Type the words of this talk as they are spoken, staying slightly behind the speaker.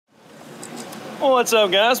Well, what's up,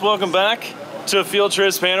 guys? Welcome back to Field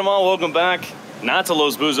Trips Panama. Welcome back, not to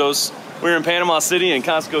Los Buzos. We're in Panama City in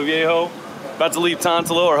Casco Viejo. About to leave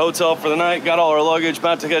Tontolo, our hotel, for the night. Got all our luggage,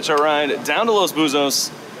 about to catch our ride down to Los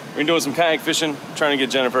Buzos. We're doing some kayak fishing, trying to get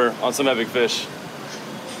Jennifer on some epic fish.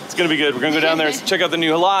 It's gonna be good. We're gonna go down there, check out the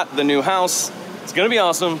new lot, the new house. It's gonna be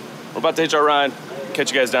awesome. We're about to hitch our ride.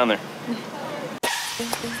 Catch you guys down there.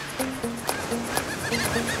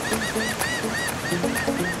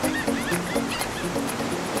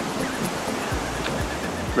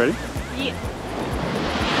 Ready? Yeah.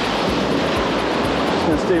 Just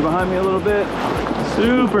gonna stay behind me a little bit.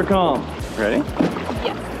 Super calm. Ready?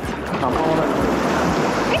 Yes. Hop on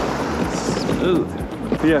it. Smooth.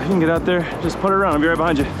 Yeah, you can get out there. Just put it around. I'll be right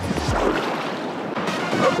behind you.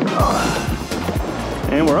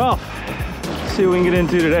 And we're off. Let's see what we can get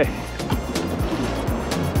into today.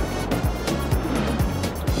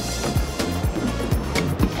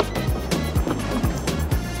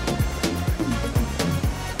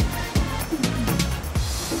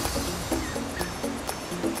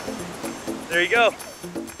 There you go.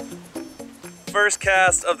 First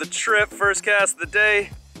cast of the trip, first cast of the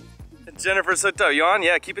day. And Jennifer's hooked up. You on?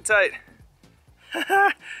 Yeah, keep it tight.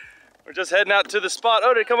 We're just heading out to the spot.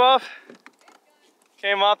 Oh, did it come off?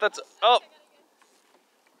 Came off, that's, oh.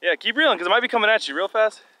 Yeah, keep reeling, because it might be coming at you real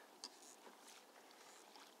fast.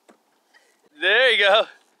 There you go.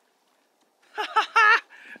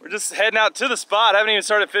 We're just heading out to the spot. Haven't even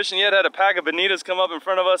started fishing yet. Had a pack of bonitas come up in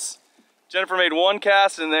front of us. Jennifer made one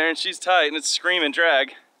cast in there and she's tight and it's scream and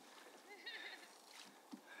drag.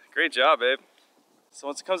 Great job, babe. So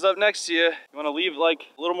once it comes up next to you, you want to leave like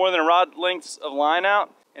a little more than a rod length of line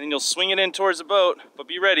out, and then you'll swing it in towards the boat, but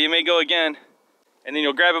be ready, it may go again. And then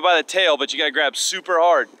you'll grab it by the tail, but you gotta grab super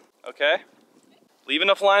hard, okay? Leave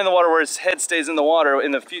enough line in the water where his head stays in the water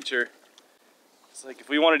in the future. It's like if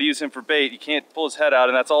we wanted to use him for bait, you can't pull his head out,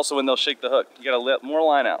 and that's also when they'll shake the hook. You gotta let more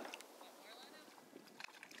line out.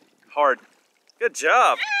 Hard. Good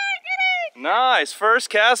job. Nice. First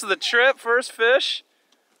cast of the trip, first fish.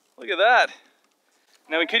 Look at that.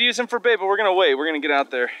 Now we could use him for bait, but we're gonna wait. We're gonna get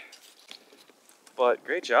out there. But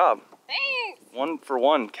great job. Thanks. 1 for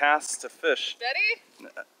 1 casts to fish. Steady?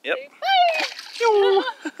 Yep.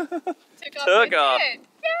 Took off. Yay.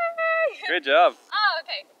 Great job. Oh,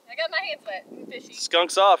 okay. I got my hands wet. Fishy.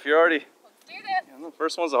 Skunks off. You're already. Let's do this. Yeah, the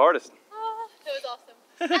first one's the hardest. Oh, that was awesome.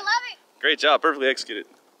 I love it. Great job. Perfectly executed.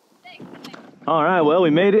 Thanks. All right, well,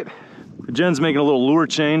 we made it. Jen's making a little lure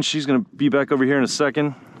change. She's gonna be back over here in a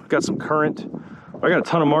second. We've got some current. I got a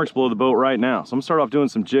ton of marks below the boat right now, so I'm gonna start off doing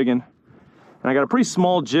some jigging. And I got a pretty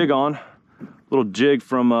small jig on, little jig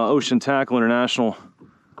from Ocean Tackle International.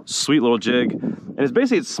 Sweet little jig. And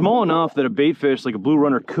it's small enough that a bait fish like a blue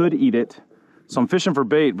runner could eat it. So I'm fishing for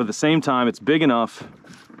bait, but at the same time, it's big enough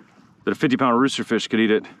that a 50-pound rooster fish could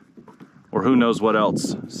eat it, or who knows what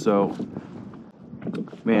else. So,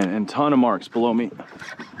 man, and ton of marks below me.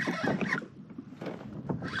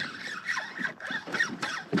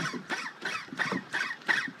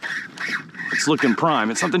 It's looking prime,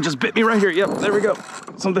 and something just bit me right here. Yep, there we go.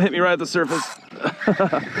 Something hit me right at the surface.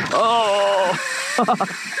 Oh!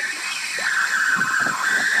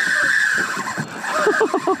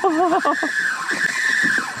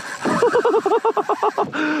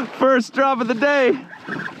 First drop of the day.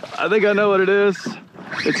 I think I know what it is.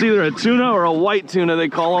 It's either a tuna or a white tuna, they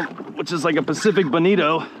call them, which is like a Pacific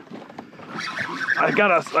bonito.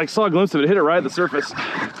 I saw a glimpse of it, hit it right at the surface.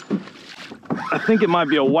 I think it might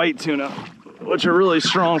be a white tuna, which are really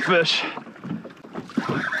strong fish.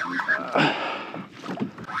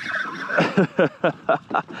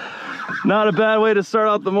 Not a bad way to start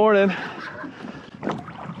out the morning.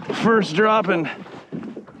 First drop and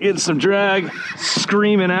getting some drag,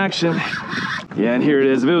 screaming action. Yeah, and here it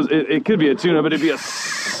is. It could be a tuna, but it'd be a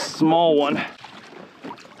small one.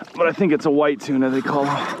 But I think it's a white tuna, they call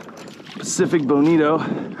them. Pacific bonito.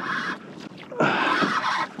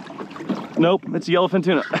 Nope, it's a yellowfin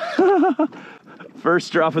tuna.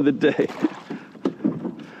 First drop of the day.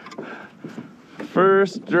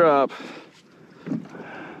 First drop.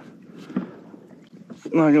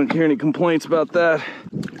 Not gonna hear any complaints about that.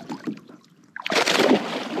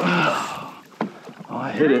 Oh,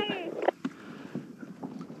 I hit it.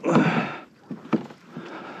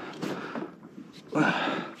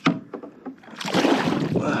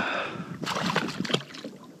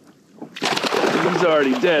 He's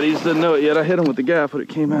already dead. He just doesn't know it yet. I hit him with the gaff, but it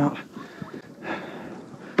came out.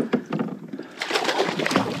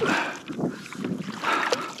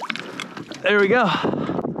 There we go.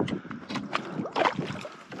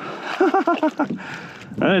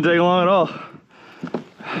 That didn't take long at all.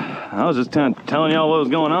 I was just telling y'all what was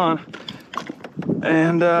going on.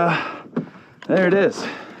 And there it is.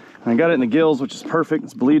 I got it in the gills, which is perfect.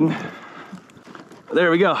 It's bleeding.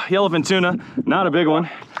 There we go. Yellowfin tuna, not a big one.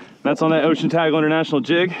 That's on that Ocean Tackle International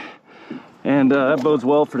jig. And that bodes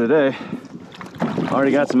well for today.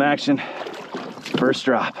 Already got some action. First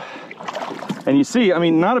drop. And you see, I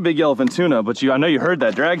mean, not a big yellowfin tuna, but I know you heard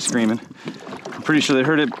that drag screaming. I'm pretty sure they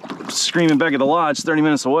heard it screaming back at the lodge 30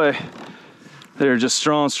 minutes away. They're just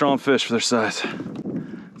strong, strong fish for their size.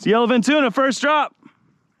 It's yellowfin tuna, first drop.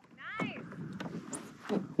 Nice.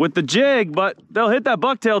 With the jig, but they'll hit that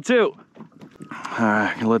bucktail too. All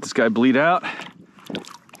right, gonna let this guy bleed out.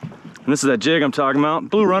 And this is that jig I'm talking about.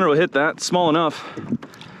 Blue runner will hit that, small enough.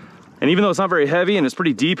 And even though it's not very heavy and it's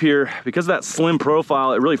pretty deep here, because of that slim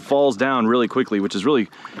profile, it really falls down really quickly, which is really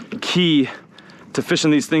key to fishing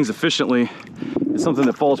these things efficiently. It's something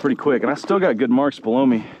that falls pretty quick. And I still got good marks below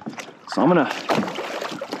me. So I'm gonna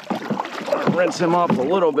rinse him off a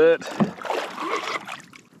little bit.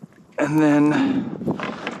 And then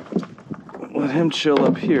let him chill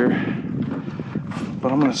up here.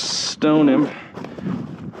 But I'm gonna stone him.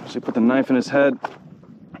 So put the knife in his head,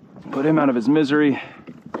 put him out of his misery.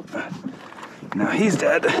 Now he's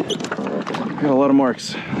dead. Got a lot of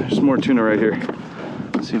marks. There's more tuna right here.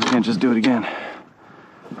 Let's see if we can't just do it again.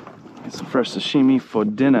 Get some fresh sashimi for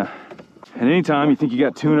dinner. And anytime you think you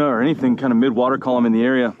got tuna or anything kind of mid-water column in the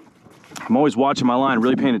area, I'm always watching my line,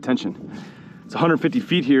 really paying attention. It's 150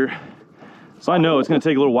 feet here. So I know it's gonna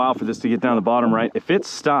take a little while for this to get down the bottom, right? If it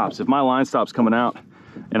stops, if my line stops coming out,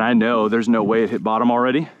 and I know there's no way it hit bottom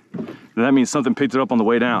already, then that means something picked it up on the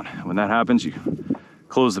way down. When that happens, you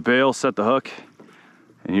close the bail, set the hook,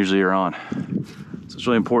 and usually you're on. So it's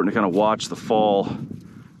really important to kind of watch the fall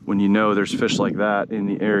when you know there's fish like that in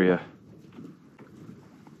the area.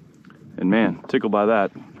 And man, tickled by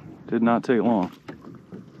that. Did not take long.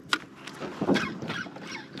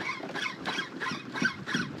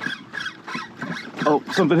 Oh,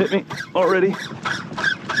 something hit me already.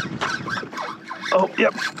 Oh,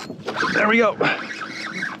 yep. There we go.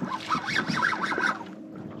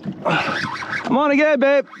 I'm on again,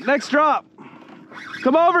 babe. Next drop.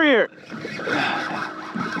 Come over here.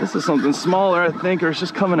 This is something smaller, I think, or it's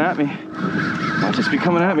just coming at me. Might just be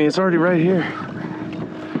coming at me. It's already right here.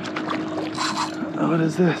 Oh, what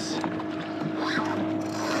is this?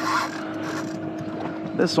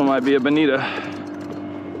 This one might be a bonita.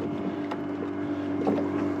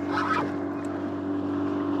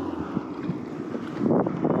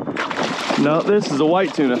 No, this is a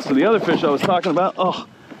white tuna. So the other fish I was talking about, oh,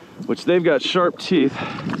 which they've got sharp teeth.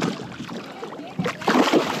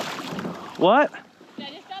 What? Did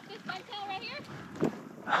I just drop this bucktail right here?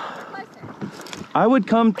 Closer. I would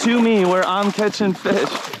come to me where I'm catching fish,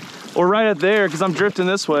 or right up there, because I'm drifting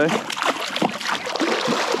this way.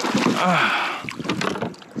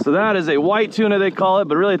 So that is a white tuna, they call it,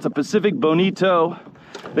 but really it's a Pacific bonito.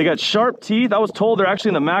 They got sharp teeth. I was told they're actually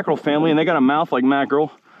in the mackerel family, and they got a mouth like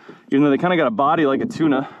mackerel, even though they kind of got a body like a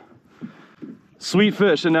tuna. Sweet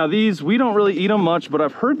fish. And now these, we don't really eat them much, but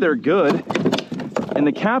I've heard they're good, and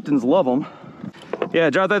the captains love them. Yeah,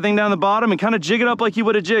 drop that thing down the bottom and kind of jig it up like you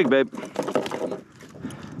would a jig, babe.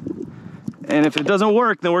 And if it doesn't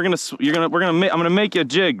work, then I'm gonna make you a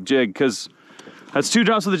jig, because that's 2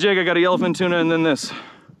 drops of the jig. I got a yellowfin tuna and then this.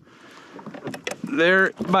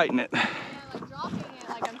 They're biting it. Yeah, like dropping it,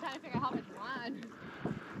 like I'm trying to figure out how much line.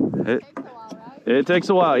 It takes a while, right? It takes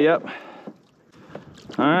a while, yep.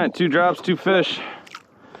 All right, 2 drops, 2 fish.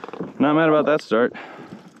 Not mad about that start.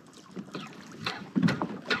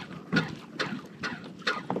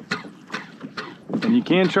 And you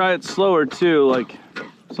can try it slower too, like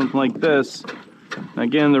something like this.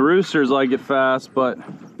 Again, the roosters like it fast, but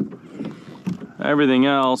everything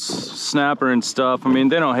else, snapper and stuff, I mean,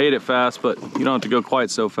 they don't hate it fast, but you don't have to go quite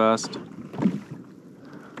so fast.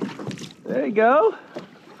 There you go.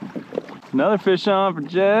 Another fish on for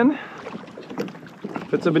Jen.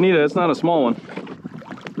 If it's a bonita, it's not a small one.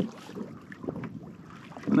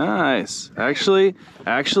 Nice. Actually,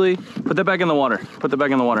 put that back in the water. Put that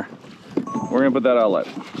back in the water. We're gonna put that outlet.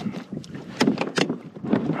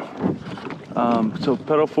 So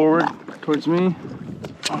pedal forward towards me.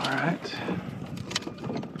 All right.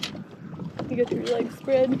 You got your legs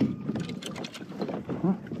spread.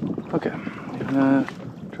 Okay. I'm gonna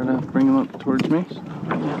try to bring him up towards me.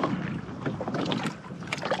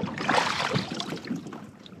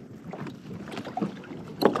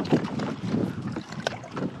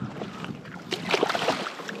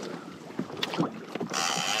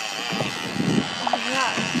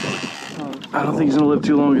 I don't think he's gonna live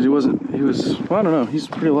too long because he was, well, I don't know, he's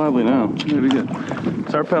pretty lively now. Maybe good.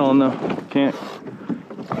 Start pedaling though. Can't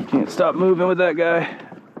stop moving with that guy.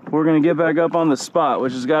 we're gonna get back up on the spot,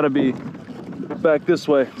 which has got to be back this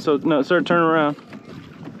way. So no, start turning around.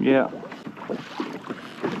 Yeah.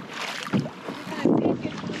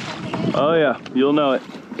 Oh yeah, you'll know it.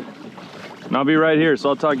 And I'll be right here, so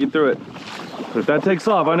I'll talk you through it. But if that takes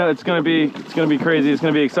off, I know it's gonna be crazy, it's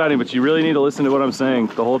gonna be exciting, but you really need to listen to what I'm saying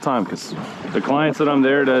the whole time, because the clients that I'm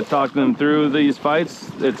there to talk them through these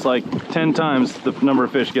fights, it's like 10 times the number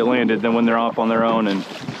of fish get landed than when they're off on their own, and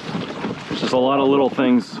it's just a lot of little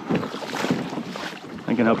things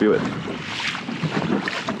I can help you with.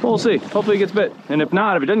 Well, we'll see. Hopefully it gets bit. And if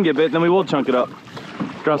not, if it doesn't get bit, then we will chunk it up.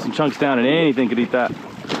 Drop some chunks down and anything could eat that.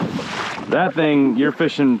 That thing, you're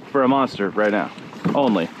fishing for a monster right now.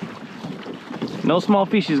 Only. No small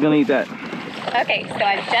fish is gonna eat that. Okay, so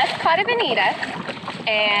I just caught a bonita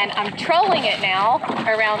and I'm trolling it now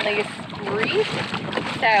around these reefs.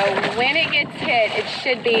 So when it gets hit, it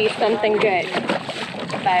should be something good.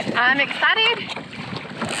 But I'm excited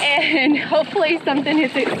and hopefully something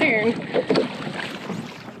hits it soon.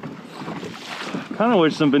 Kind of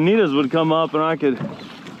wish some bonitas would come up and I could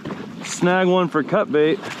snag one for cut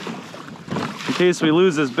bait. In case we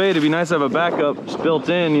lose this bait, it'd be nice to have a backup just built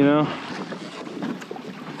in, you know.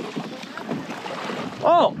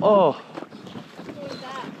 Oh, oh.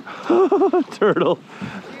 Turtle.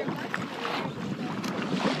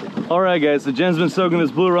 All right, guys, so Jen's been soaking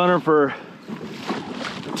this blue runner for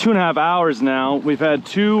 2.5 hours now. We've had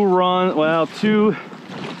two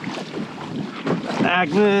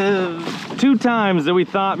times that we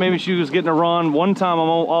thought maybe she was getting a run. One time I'm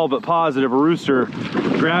all but positive a rooster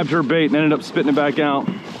grabbed her bait and ended up spitting it back out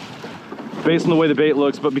based on the way the bait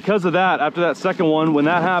looks. But because of that, after that second one, when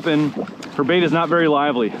that happened, her bait is not very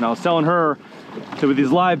lively. And I was telling her that with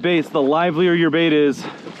these live baits, the livelier your bait is,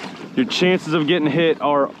 your chances of getting hit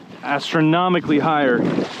are astronomically higher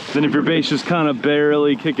than if your bait's just kind of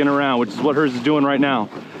barely kicking around, which is what hers is doing right now.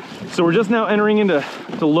 So we're just now entering into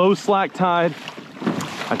low slack tide.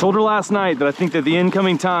 I told her last night that I think that the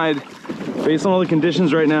incoming tide, based on all the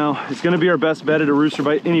conditions right now, is gonna be our best bet at a rooster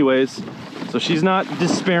bite anyways. So she's not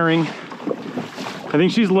despairing. I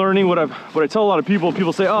think she's learning what I tell a lot of people.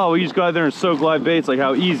 People say, oh, well, you just go out there and soak live baits, like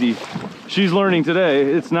how easy. She's learning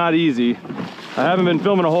today, it's not easy. I haven't been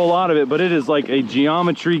filming a whole lot of it, but it is like a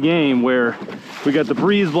geometry game where we got the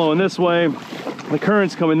breeze blowing this way, the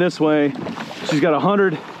current's coming this way. She's got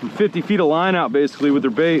 150 feet of line out basically with her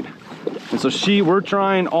bait. And so we're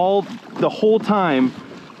trying the whole time,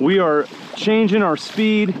 we are changing our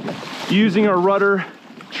speed, using our rudder,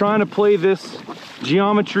 trying to play this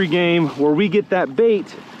geometry game where we get that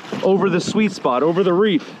bait over the sweet spot, over the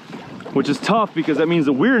reef, which is tough because that means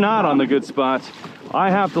that we're not on the good spot. I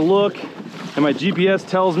have to look and my GPS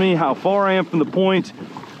tells me how far I am from the point.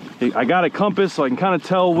 I got a compass so I can kind of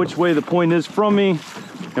tell which way the point is from me,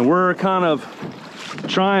 and we're kind of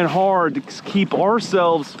trying hard to keep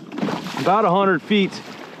ourselves about 100 feet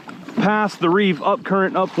past the reef, up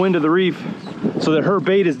current, upwind of the reef, so that her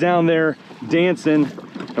bait is down there dancing,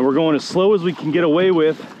 and we're going as slow as we can get away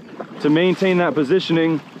with to maintain that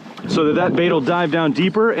positioning so that that bait will dive down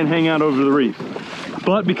deeper and hang out over the reef.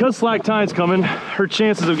 But because slack tide's coming, her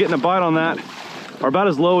chances of getting a bite on that are about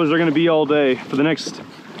as low as they're gonna be all day for the next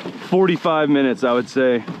 45 minutes, I would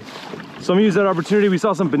say. So I'm gonna use that opportunity. We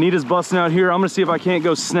saw some bonitas busting out here. I'm gonna see if I can't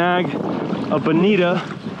go snag a bonita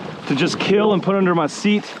to just kill and put under my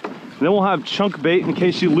seat. And then we'll have chunk bait in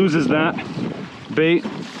case she loses that bait.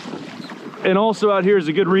 And also out here is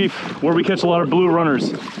a good reef where we catch a lot of blue runners.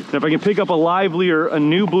 And if I can pick up a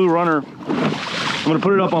new blue runner, I'm gonna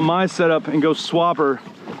put it up on my setup and go swap her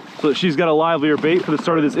so that she's got a livelier bait for the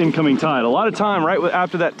start of this incoming tide. A lot of time right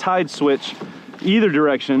after that tide switch, either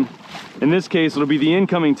direction, in this case it'll be the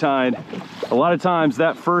incoming tide. A lot of times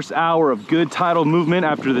that first hour of good tidal movement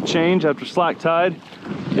after the change, after slack tide,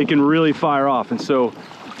 it can really fire off. And so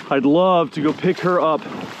I'd love to go pick her up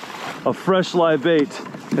a fresh live bait,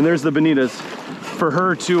 and there's the bonitas, for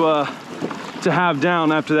her to have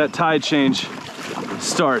down after that tide change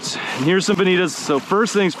starts. And here's some bonitas. So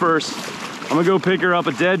first things first, I'm gonna go pick her up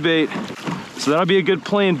a dead bait. So that'll be a good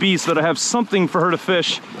plan B, so that I have something for her to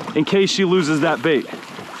fish in case she loses that bait.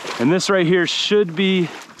 And this right here should be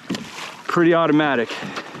pretty automatic.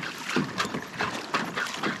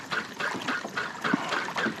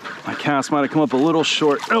 My cast might have come up a little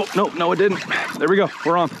short. Oh, no, it didn't. There we go,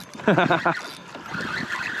 we're on.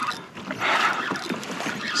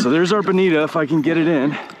 So there's our bonita, if I can get it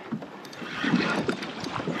in.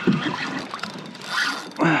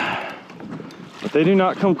 But they do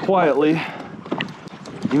not come quietly.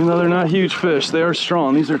 Even though they're not huge fish, they are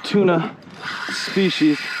strong. These are tuna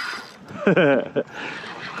species.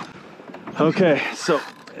 Okay, so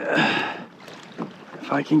if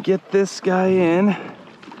if I can get this guy in,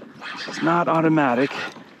 which is not automatic.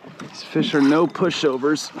 These fish are no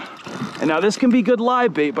pushovers. And now this can be good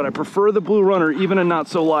live bait, but I prefer the blue runner, even a not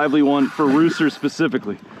so lively one, for roosters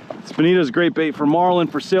specifically. This bonita is great bait for marlin,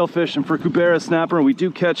 for sailfish, and for cubera snapper, and we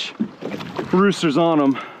do catch roosters on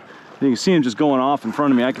them. You can see him just going off in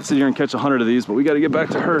front of me. I could sit here and catch 100 of these, but we got to get back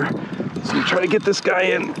to her. So I'm trying to get this guy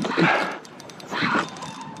in.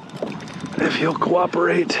 If he'll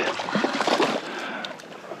cooperate.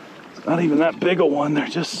 It's not even that big a one. They're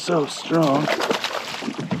just so strong.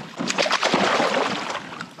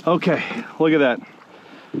 Okay, look at that.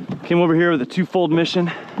 Came over here with a twofold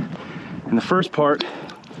mission, and the first part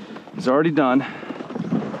is already done.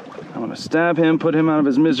 I'm gonna stab him, put him out of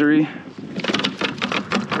his misery,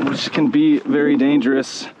 which can be very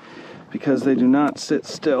dangerous because they do not sit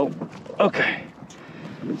still. Okay,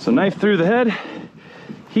 so knife through the head.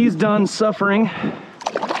 He's done suffering.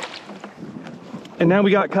 And now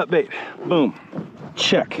we got cut bait. Boom,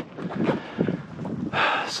 check.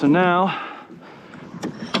 So now,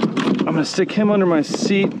 I'm gonna stick him under my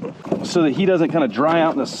seat so that he doesn't kind of dry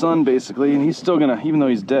out in the sun basically, and he's still gonna, even though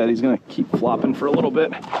he's dead, he's gonna keep flopping for a little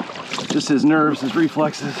bit. Just his nerves, his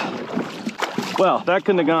reflexes. Well, that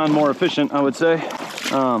couldn't have gone more efficient, I would say.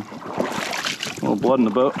 A little blood in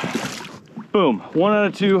the boat. Boom, 1 out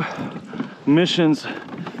of 2 missions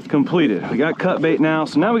completed. We got cut bait now,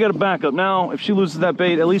 so now we got a backup. Now, if she loses that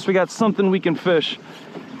bait, at least we got something we can fish.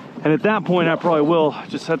 And at that point, I probably will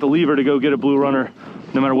just have to leave her to go get a blue runner,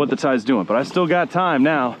 no matter what the tide's doing. But I still got time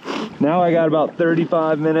now. Now I got about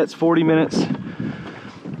 35 minutes, 40 minutes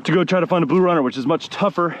to go try to find a blue runner, which is much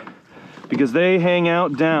tougher because they hang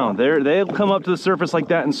out down. They'll come up to the surface like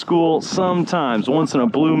that in school sometimes, once in a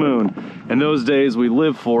blue moon. And those days we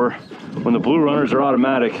live for when the blue runners are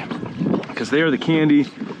automatic, because they are the candy.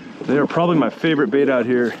 They are probably my favorite bait out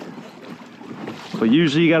here. But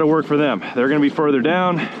usually you gotta work for them. They're gonna be further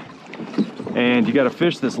down, and you gotta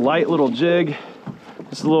fish this light little jig.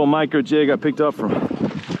 This is a little micro jig I picked up from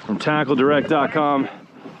tackledirect.com.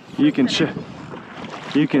 You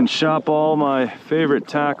can shop all my favorite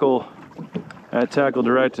tackle at Tackle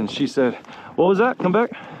Direct. And she said, what was that? Come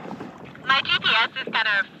back. My GPS is kind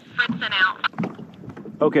of fritzing out.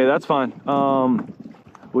 Okay, that's fine.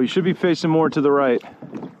 Well, you should be facing more to the right.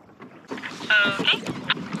 Okay.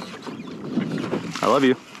 I love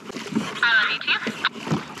you. I love you too.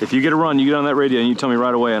 If you get a run, you get on that radio and you tell me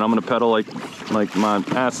right away, and I'm gonna pedal like my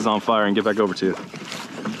ass is on fire and get back over to you.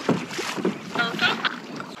 Okay.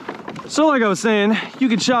 So like I was saying, you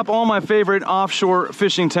can shop all my favorite offshore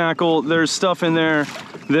fishing tackle. There's stuff in there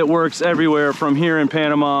that works everywhere from here in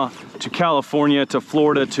Panama to California to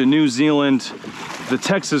Florida to New Zealand, the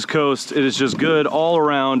Texas coast. It is just good all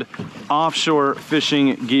around offshore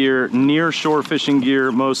fishing gear, near shore fishing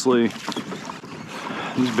gear mostly.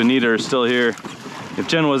 These bonita are still here. If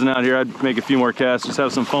Jen wasn't out here, I'd make a few more casts, just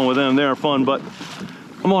have some fun with them. They are fun, but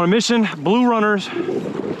I'm on a mission, blue runners.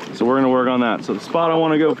 So we're gonna work on that. So the spot I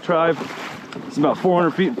wanna go try is about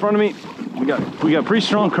 400 feet in front of me. We got pretty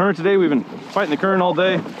strong current today. We've been fighting the current all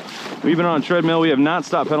day. We've been on a treadmill. We have not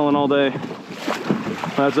stopped pedaling all day.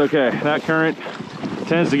 That's okay. That current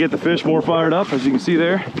tends to get the fish more fired up, as you can see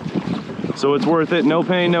there. So it's worth it. No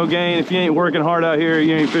pain, no gain. If you ain't working hard out here,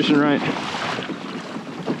 you ain't fishing right.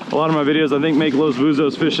 A lot of my videos, I think, make Los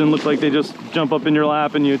Buzos fishing look like they just jump up in your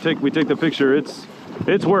lap and we take the picture. It's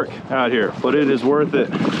work out here, but it is worth it.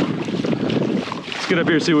 Let's get up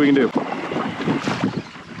here and see what we can do.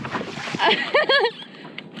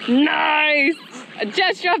 Nice! I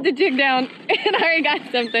just dropped the jig down and I already got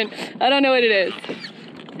something. I don't know what it is.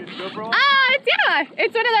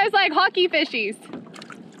 It's one of those like hockey fishies.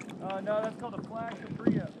 No, that's called a flag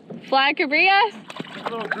cabria. Flag cabria? It's a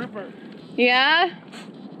little grouper. Yeah?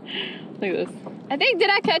 Look at this. Did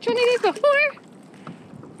I catch one of these before?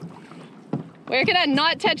 Where can I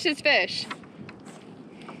not touch this fish?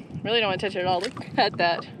 Really don't want to touch it at all. Look at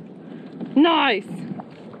that. Nice.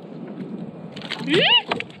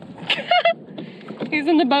 He's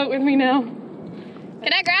in the boat with me now.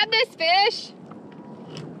 Can I grab this fish?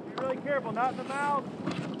 Be really careful, not in the mouth.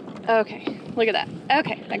 Okay, look at that.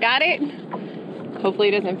 Okay, I got it. Hopefully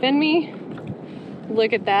it doesn't fin me.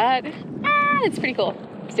 Look at that. Ah, it's pretty cool.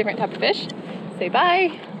 It's a different type of fish. Say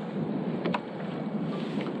bye.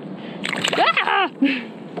 Ah!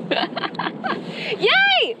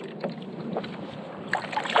 Yay!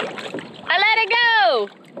 I let it go.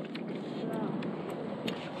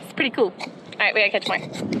 It's pretty cool. All right, we gotta catch more.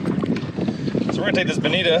 So we're gonna take this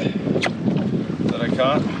bonita that I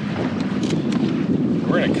caught.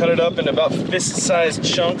 We're gonna cut it up into about fist-sized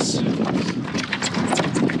chunks.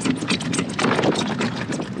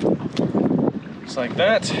 Just like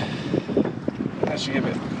that. That should give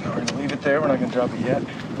it. No, we're gonna leave it there. We're not gonna drop it yet.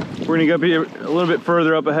 We're gonna go be a little bit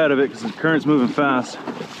further up ahead of it because the current's moving fast.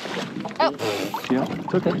 Oh. Yeah,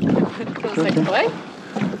 it's okay. I was like,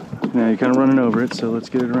 what? Now you're kind of running over it, so let's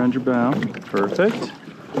get it around your bow. Perfect.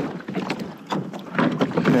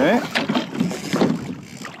 Okay.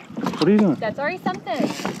 What are you doing? That's already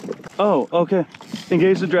something. Oh, okay.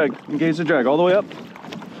 Engage the drag. Engage the drag all the way up.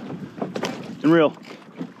 And reel.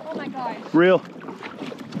 Oh my gosh. Reel.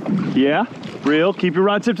 Yeah. Reel. Keep your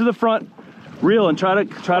rod tip to the front. Reel and try to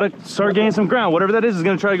start gaining some ground. Whatever that is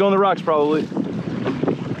gonna try to go on the rocks probably.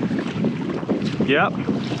 Yep.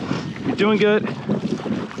 You're doing good.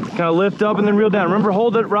 Kind of lift up and then reel down. Remember,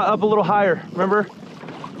 hold it up a little higher. Remember?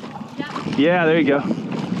 Yeah. Yeah, there you go.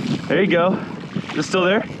 There you go. Is it still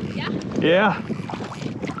there? Yeah. Yeah.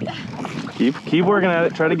 Keep working at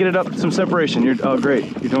it. Try to get it up some separation. Oh, great.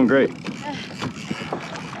 You're doing great.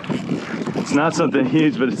 It's not something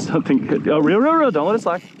huge, but it's something good. Oh, reel, reel, reel. Don't let it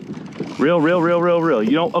slack. Reel, reel, reel, reel, reel.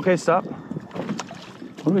 You don't. Okay, stop.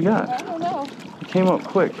 What do we got? I don't know. It came up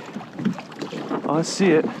quick. Oh, I see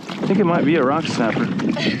it. I think it might be a rock snapper.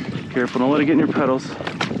 Careful, don't let it get in your pedals.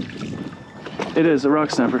 It is a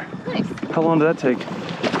rock snapper. Nice. How long did that take?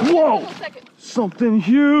 Whoa! Something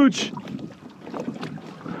huge!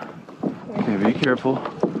 Okay, be careful.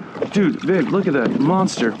 Dude, babe, look at that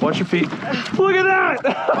monster. Watch your feet. Look at that!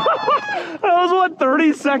 That was what,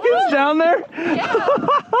 30 seconds down there? Yeah.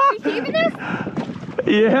 Are we keeping this?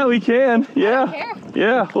 Yeah, we can. Yeah. I don't care.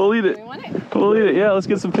 Yeah, we'll eat it. We want it. We'll eat it. Yeah, let's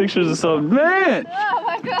get some pictures of some. Man! Oh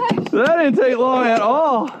my gosh. That didn't take long at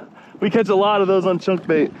all. We catch a lot of those on chunk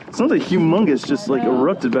bait. Something humongous just like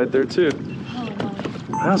erupted back there too.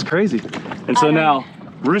 That was crazy. And so now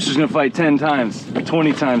Rooster's gonna fight 10 times,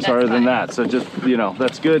 20 times harder than that. So just, you know,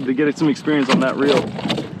 that's good to get some experience on that reel.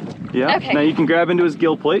 Yeah. Okay. Now you can grab into his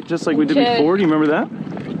gill plate just like we did before. Do you remember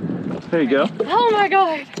that? There you go. Oh my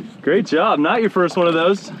god. Great job. Not your first one of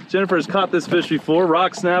those. Jennifer's caught this fish before.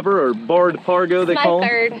 Rock snapper or barred pargo, they call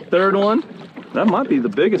them. Third one. That might be the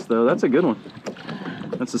biggest though. That's a good one.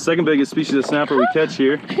 That's the second biggest species of snapper we catch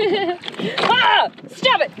here. Ah!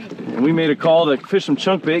 Stop it! And we made a call to fish some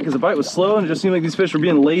chunk bait because the bite was slow and it just seemed like these fish were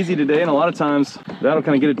being lazy today, and a lot of times that'll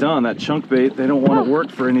kind of get it done. That chunk bait, they don't want to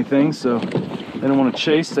work for anything, so they don't want to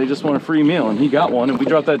chase, they just want a free meal. And he got one and we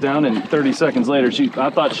dropped that down, and 30 seconds later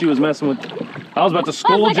I thought she was messing with, I was about to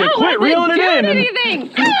scold you, quit reeling it in.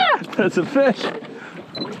 Anything. Ah! That's a fish.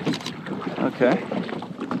 Okay.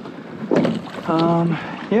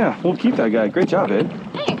 Yeah, we'll keep that guy. Great job, Ed.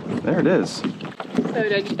 Thanks. There it is. So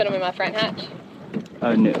did I just put him in my front hatch?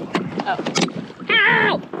 No. Oh.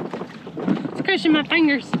 Ow! It's crushing my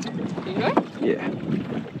fingers. You sure? Yeah.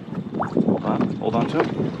 Hold on to it.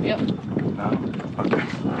 Yep. No. Okay.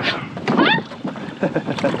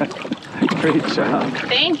 Great job.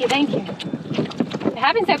 Thank you, thank you. It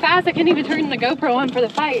happened so fast I couldn't even turn the GoPro on for the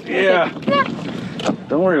fight. Yeah.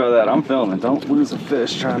 Don't worry about that. I'm filming. Don't lose a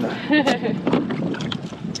fish trying to.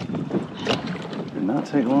 Did not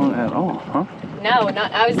take long at all, huh? No,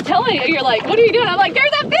 not. I was telling you, you're like, what are you doing? I'm like,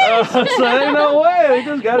 there's a fish! So ain't no way. They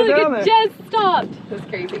just got it down there. It just stopped. It was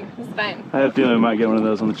crazy. It's fine. I had a feeling we might get one of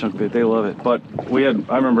those on the chunk bait. They love it. But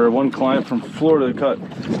I remember one client from Florida caught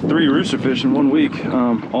 3 rooster fish in 1 week,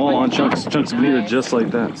 all on chunks of bonita just like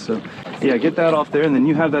that. So yeah, get that off there, and then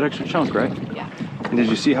you have that extra chunk, right? Yeah. And did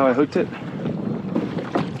you see how I hooked it?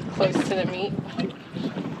 Close to the meat.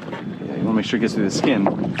 Yeah, you want to make sure it gets through the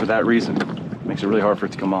skin for that reason. Makes it really hard for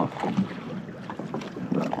it to come off.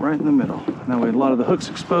 About right in the middle. That way a lot of the hook's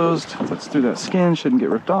exposed. Puts through that skin, shouldn't get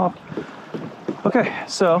ripped off. Okay,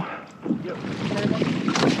 so.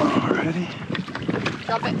 Alrighty.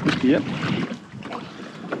 Drop it. Yep.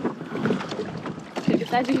 Should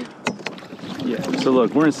beside you. Yeah, so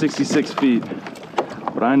look, we're in 66 feet,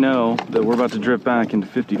 but I know that we're about to drift back into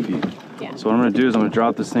 50 feet. Yeah. So what I'm gonna do is I'm gonna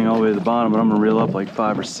drop this thing all the way to the bottom, and I'm gonna reel up like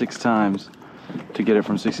 5 or 6 times to get it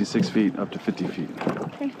from 66 feet up to 50 feet.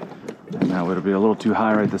 Okay. And now it'll be a little too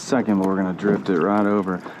high right this second, but we're gonna drift it right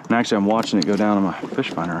over. And actually I'm watching it go down on my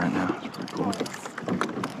fish finder right now. It's pretty cool.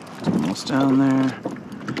 Almost down there.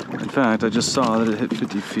 In fact, I just saw that it hit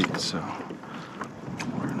 50 feet, so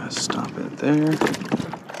we're gonna stop it there.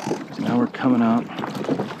 So now we're coming up.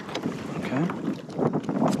 Okay.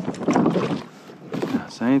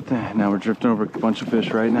 Same thing. Now we're drifting over a bunch of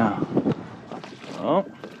fish right now. Oh.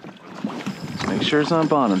 Make sure it's on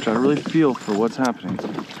bottom. Try to really feel for what's happening.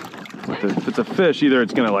 If it's a fish, either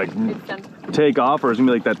it's gonna like take off, or it's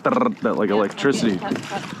gonna be like that like electricity.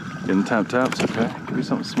 Getting tap taps. Okay. Could be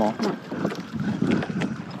something small.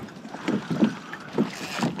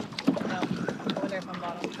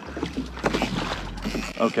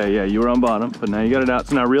 Okay, yeah, you were on bottom, but now you got it out.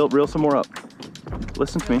 So now reel some more up.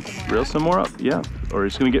 Listen to me, reel some more up, yeah. Or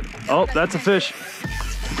it's gonna get, oh, that's a fish.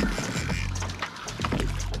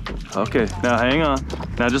 Okay, now hang on.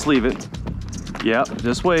 Now just leave it. Yeah,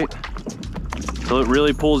 just wait till it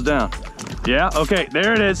really pulls down. Yeah, okay,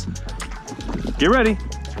 there it is. Get ready.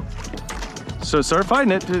 So start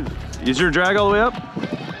fighting it. Is your drag all the way up?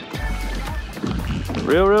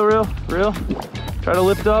 Reel, reel, reel, reel. Try to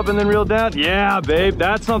lift up and then reel down. Yeah, babe,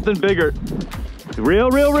 that's something bigger.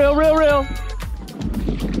 Reel, reel, reel, reel, reel.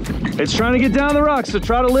 It's trying to get down the rocks, so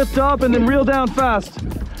try to lift up and then reel down fast.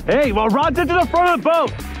 Hey, well, rod it to the front of the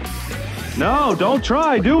boat. No, don't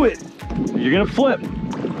try, do it. You're gonna flip.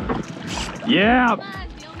 Yeah.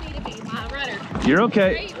 You're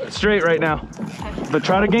okay, straight right now. But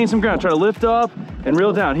try to gain some ground. Try to lift up and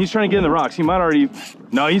reel down. He's trying to get in the rocks. He might already,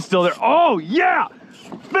 no, he's still there. Oh, yeah.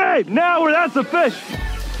 Babe, now that's a fish.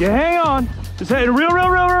 You hang on. Just reel, reel, reel,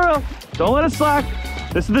 reel, reel. Don't let it slack.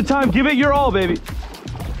 This is the time. Give it your all, baby.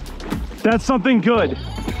 That's something good.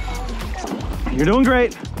 You're doing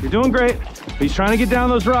great. You're doing great. He's trying to get down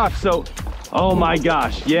those rocks. So, oh my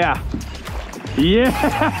gosh. Yeah.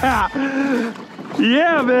 Yeah.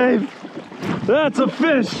 Yeah, babe. That's a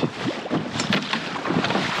fish.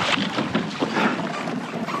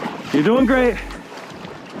 You're doing great.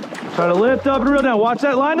 Try to lift up and reel down. Watch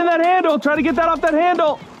that line in that handle. Try to get that off that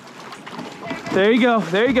handle. There you go.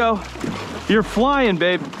 There you go. You're flying,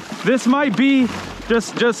 babe. This might be,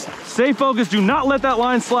 just stay focused. Do not let that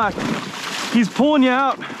line slack. He's pulling you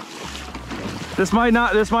out. This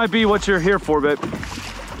might be what you're here for, babe.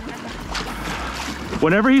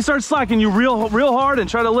 Whenever he starts slacking, you reel hard and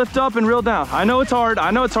try to lift up and reel down. I know it's hard. I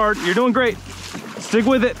know it's hard. You're doing great. Stick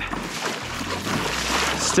with it.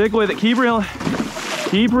 Stick with it. Keep reeling.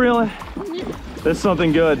 Keep reeling. That's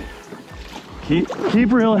something good.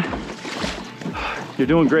 Keep reeling. You're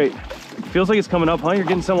doing great. Feels like it's coming up, huh? You're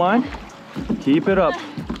getting some line. Keep it up.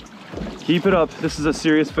 Keep it up. This is a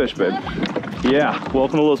serious fish, babe. Yeah.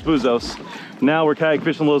 Welcome to Los Buzos. Now we're kayak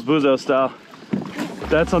fishing Los Buzos style.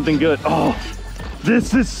 That's something good. Oh,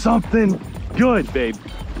 this is something good, babe.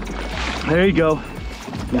 There you go.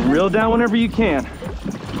 Reel down whenever you can.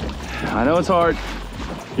 I know it's hard.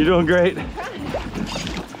 You're doing great.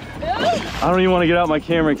 I don't even want to get out my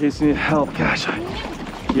camera in case you need help. Gosh,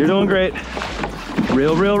 you're doing great.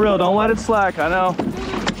 Reel, reel, reel. Don't let it slack. I know.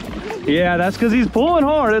 Yeah, that's because he's pulling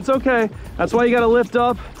hard. It's okay. That's why you got to lift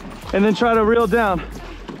up and then try to reel down.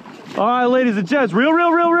 All right, ladies and gents, reel,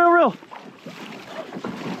 reel, reel, reel, reel.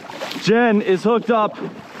 Jen is hooked up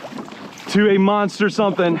to a monster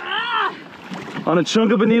something on a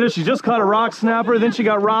chunk of bonita. She just caught a rock snapper, then she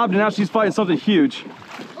got robbed, and now she's fighting something huge.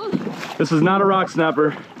 This is not a rock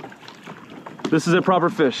snapper. This is a proper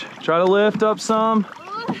fish. Try to lift up some.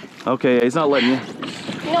 Okay, he's not letting you.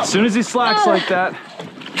 No. As soon as he slacks like that.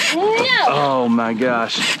 No. Oh my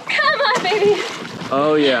gosh. Come on, baby.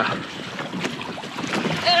 Oh yeah.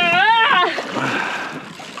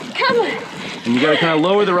 Come on. And you gotta kind of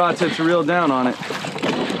lower the rod tip to reel down on it.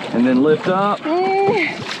 And then lift up.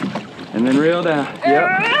 And then reel down.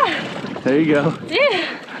 Yep. There you go.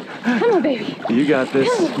 Yeah. Come on, baby. You got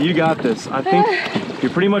this. You got this. I think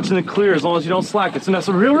you're pretty much in the clear as long as you don't slack. It's enough.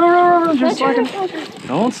 So reel, reel, reel, reel. You're slacking.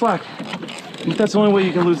 Don't slack. I think that's the only way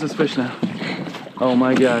you can lose this fish now. Oh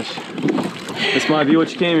my gosh. This might be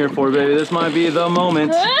what you came here for, baby. This might be the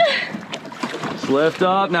moment. Just lift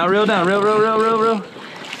up. Now reel down. Reel, reel, reel, reel, reel.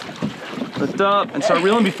 Lift up and start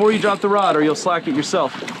reeling before you drop the rod or you'll slack it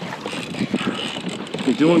yourself.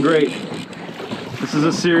 You're doing great. This is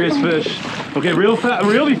a serious fish. Okay, reel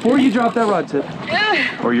before you drop that rod tip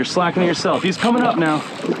or you're slacking it yourself. He's coming up now.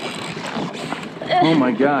 Oh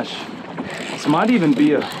my gosh. This might even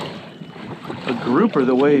be a grouper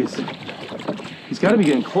the way he's got to be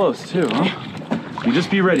getting close too, huh? You just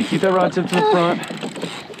be ready. Keep that rod tip to the front.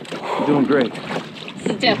 You're doing great. This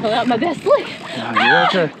is definitely not my best look. Yeah,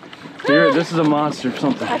 you're okay. This is a monster or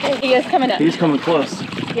something. Okay, he is coming up. He's coming close.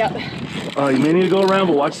 Yep. You may need to go around,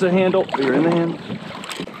 but watch the handle. You're in the handle.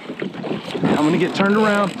 I'm gonna get turned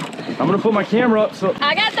around. I'm gonna put my camera up so.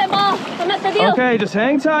 I got that ball. I'm not the deal. Okay, just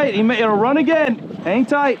hang tight. It'll run again. Hang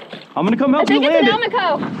tight. I'm gonna come help you land it. I think it's an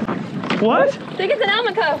Almaco. What? I think it's an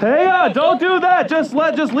Almaco. Hey, don't do that. Just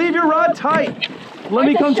leave your rod tight. Let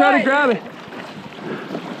me come try to grab it.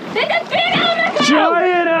 It's a big Almaco.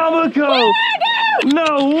 Giant Almaco.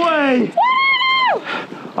 No way. Woo!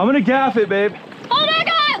 I'm gonna gaff it, babe. Oh my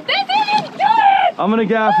God, this is giant. I'm gonna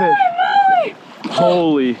gaff it.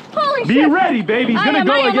 Holy shit. Be ready, baby. He's gonna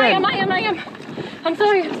go again. I am. I'm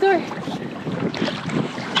sorry.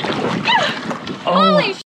 Oh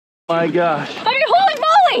holy my gosh. I mean, holy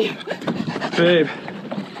moly. Babe,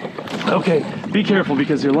 Okay, be careful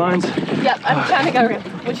because your lines. Yep, I'm trying to go around.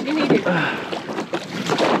 What you need me to do?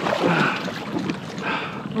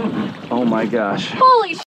 Oh my gosh.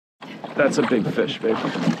 Holy sh! That's a big fish, babe.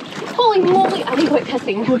 Holy moly! I need to quit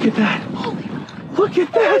pissing. Look at that. Holy. Look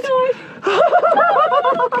at that.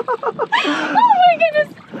 Oh my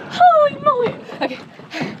goodness! Holy moly! Okay.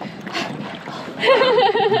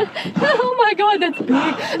 Oh my god, that's big.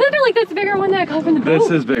 I feel like that's a bigger one that I caught from the boat. This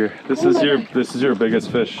is bigger. This is your biggest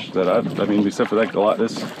fish that I mean, except for that lot.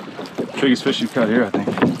 This biggest fish you've caught here, I think.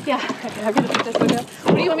 Yeah. Okay, I'm gonna put this one down.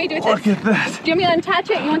 What do you want me to do with Look this? at that. Do you want me to unattach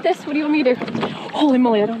it? You want this? What do you want me to do? Holy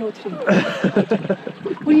moly, I don't know what to do.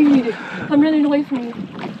 What do you want me to do? I'm running away from you.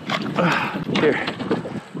 Here.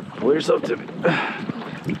 Pull yourself to me.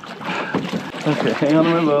 Okay, hang on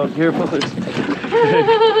to my boat. Here, pull this.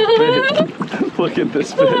 Look at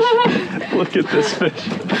this fish. Look at this fish.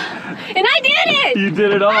 And I did it! You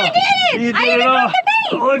did it all. I did it! You did I it even all. broke the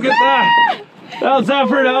bait! Look at that. How's that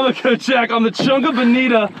for an albacore jack on the chunk of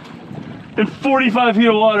bonita in 45 feet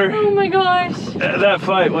of water? Oh my gosh. That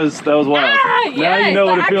fight was wild. Ah, Now yes, you know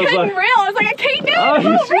what it feels I couldn't like. reel. I was like, I can't do it. Oh,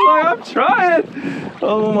 you feel like I'm trying.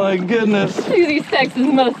 Oh my goodness. These Texas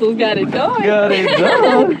muscles got it going. Got it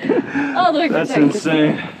done. All the way from That's Texas.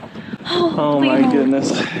 insane. Oh my goodness.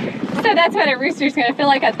 So that's what a rooster's gonna feel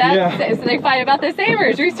like at that. Yeah. So they fight about the same, or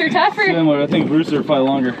is rooster tougher? Similar. I think rooster fight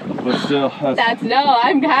longer, but still. That's no.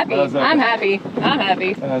 I'm happy. That's epic. I'm happy. I'm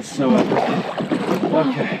happy. That's so epic.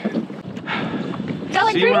 Okay. That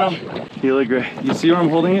look See where pretty? you look great. You see where I'm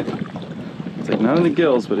holding it? It's like not in the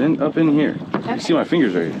gills, but up in here. Okay. You see my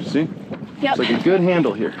fingers right here, see? Yep. It's like a good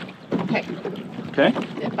handle here. Okay. Okay?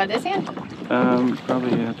 By this hand?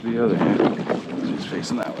 Probably have to be the other hand. She's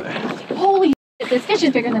facing that way. Holy shit, this fish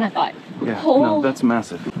is bigger than I thought. Yeah, Holy. no, that's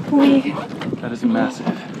massive. Holy. That is massive.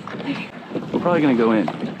 We're probably gonna go in.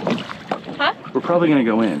 Huh? We're probably gonna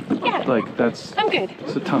go in. Yeah. Like, that's I'm good.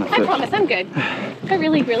 it's a ton of I fish. promise, I'm good. I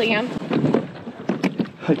really, really am.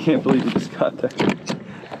 I can't believe you just got that.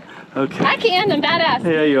 Okay. I can. I'm badass.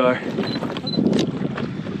 Yeah, you are.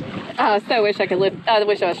 Oh, so wish I could lift. I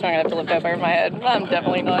wish I was strong enough to lift up over my head. I'm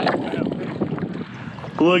definitely not.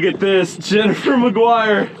 Look at this, Jennifer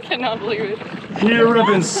McGuire. Cannot believe it. Here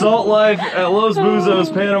repping Salt Life at Los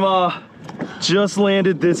Buzos, Panama. Just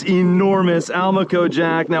landed this enormous almaco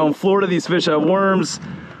jack. Now in Florida, these fish have worms.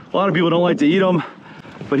 A lot of people don't like to eat them,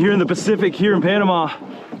 but here in the Pacific, here in Panama,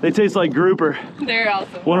 they taste like grouper. They're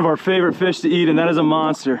awesome. One of our favorite fish to eat, and that is a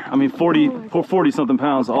monster. I mean, 40 something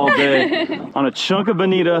pounds all day on a chunk of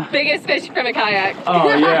bonita. Biggest fish from a kayak. Oh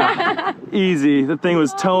yeah, easy. The thing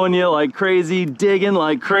was towing you like crazy, digging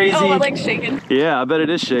like crazy. Oh, my leg's shaking. Yeah, I bet it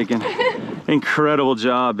is shaking. Incredible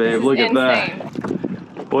job, babe. Look at that.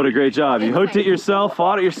 What a great job. You hooked it yourself,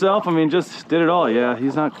 fought it yourself. I mean, just did it all. Yeah,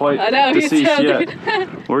 he's not quite I know, he's deceased so yet.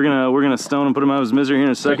 good. We're gonna stone him, put him out of his misery here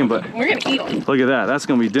in a second, but We're gonna eat them. look at that. That's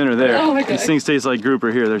gonna be dinner there. Oh my God. These things taste like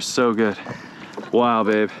grouper here. They're so good. Wow,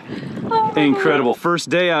 babe. Oh, Incredible. First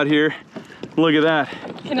day out here. Look at that.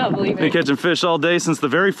 Cannot believe Been it. catching fish all day since the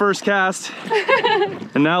very first cast.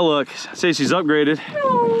 And now look, say she's upgraded.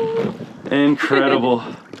 Oh. Incredible.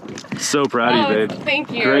 So proud of you, babe.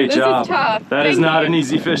 Thank you. Great this job. Is tough. That is not an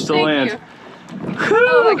easy fish to Thank land. you.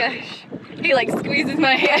 Oh my gosh. He like squeezes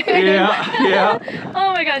my hand. Yeah, yeah.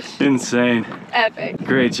 Oh my gosh. Insane. Epic.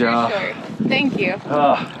 Great job. For sure. Thank you.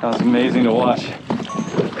 Oh, that was amazing to watch.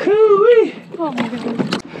 Hoo-wee. Oh my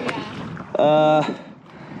goodness.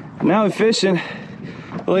 Now we're fishing,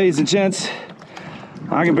 ladies and gents.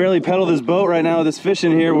 I can barely pedal this boat right now with this fish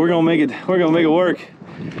in here. We're gonna make it work.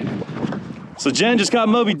 So Jen just got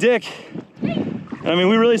Moby Dick. I mean,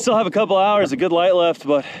 we really still have a couple hours of good light left,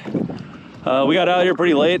 but we got out here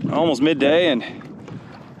pretty late, almost midday, and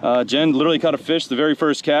Jen literally caught a fish the very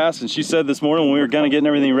first cast, and she said this morning when we were kind of getting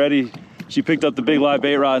everything ready, she picked up the big live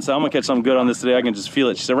bait rod and said, I'm gonna catch something good on this today. I can just feel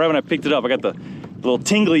it. She said, right when I picked it up, I got the little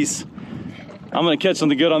tinglies. I'm gonna catch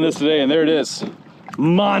something good on this today, and there it is.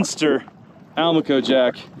 Monster almaco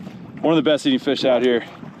jack. One of the best eating fish out here.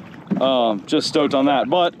 Just stoked on that.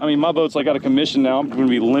 But, I mean, my boat's like out of commission now. I'm gonna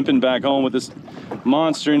be limping back home with this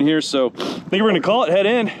monster in here, so I think we're gonna call it, head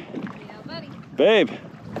in. Yeah, buddy. Babe,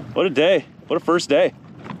 what a day. What a first day.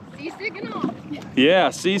 Seasick and all. Yeah,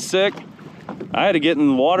 seasick. I had to get in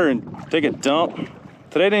the water and take a dump.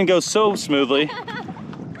 Today didn't go so smoothly,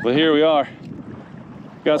 but here we are.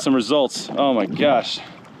 Got some results. Oh my gosh.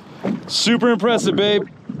 Super impressive, babe.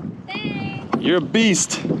 Thanks. You're a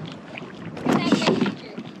beast.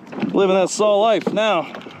 Living that Salt life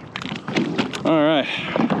now. All right,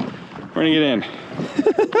 we're gonna get in.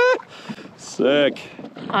 Sick.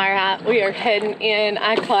 All right, we are heading in.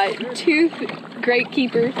 I caught two great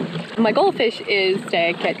keeper. My goldfish is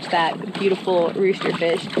to catch that beautiful rooster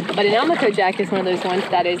fish, but an Almaco jack is one of those ones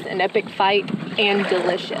that is an epic fight and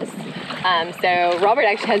delicious. So Robert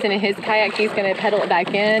actually has it in his kayak. He's gonna pedal it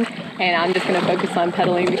back in, and I'm just gonna focus on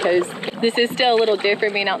pedaling because this is still a little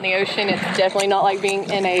different being out in the ocean. It's definitely not like being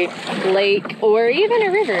in a lake or even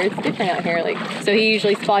a river. It's different out here. So he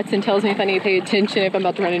usually spots and tells me if I need to pay attention, if I'm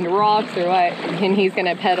about to run into rocks or what, and he's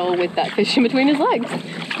gonna pedal with that fish in between his legs.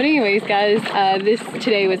 But anyways, guys,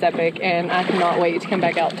 today was epic, and I cannot wait to come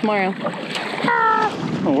back out tomorrow.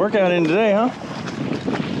 A workout in today, huh?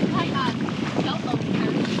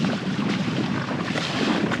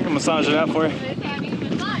 I'll massage it out for you.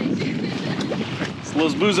 It's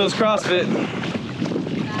Los Buzos CrossFit.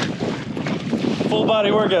 Full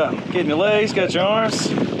body workout. Getting your legs, got your arms.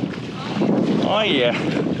 Oh yeah.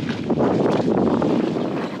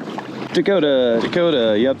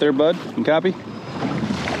 Dakota, you up there, bud? You copy?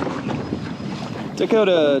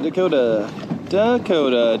 Dakota,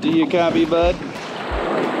 do you copy, bud?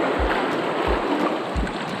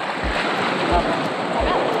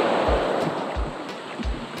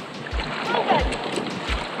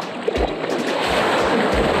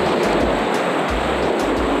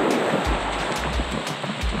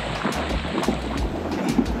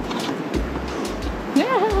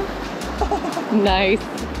 Nice.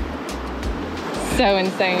 So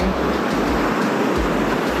insane.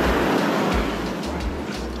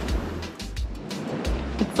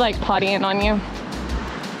 It's like pottying on you.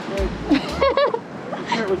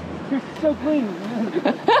 You're so clean.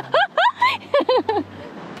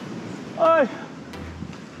 Hi.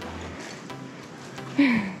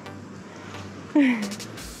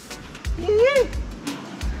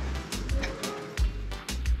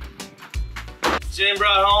 Jane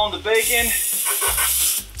brought home the bacon.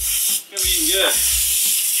 Gonna be eating good.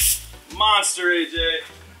 Monster, AJ.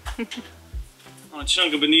 On a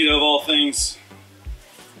chunk of bonito of all things.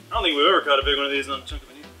 I don't think we've ever caught a big one of these on a chunk of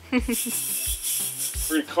bonito.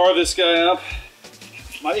 We're gonna carve this guy up.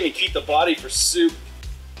 Might even keep the body for soup.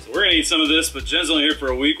 So we're gonna eat some of this, but Jen's only here for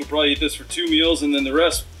a week. We'll probably eat this for 2 meals, and then the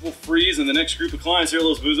rest we'll freeze, and the next group of clients here at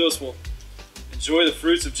Los Buzos will enjoy the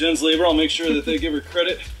fruits of Jen's labor. I'll make sure that they give her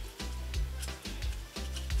credit.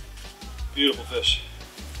 Beautiful fish.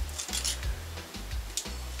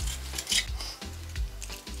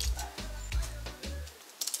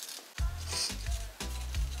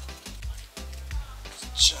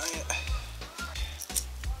 Giant.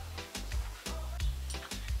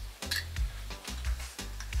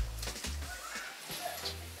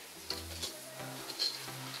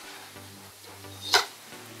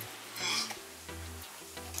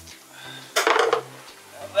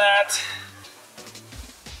 Now that.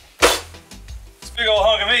 Big old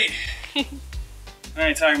hunk of meat. I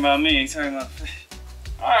ain't talking about me, ain't talking about fish.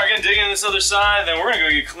 Alright, we're gonna dig in this other side, then we're gonna go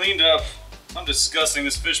get cleaned up. I'm disgusting.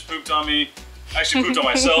 This fish pooped on me. I actually pooped on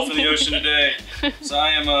myself in the ocean today. So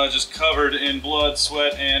I am just covered in blood,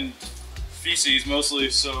 sweat, and feces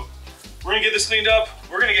mostly. So we're gonna get this cleaned up.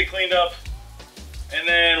 We're gonna get cleaned up. And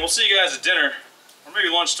then we'll see you guys at dinner. Or maybe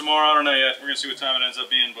lunch tomorrow, I don't know yet. We're gonna see what time it ends up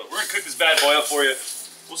being. But we're gonna cook this bad boy up for you.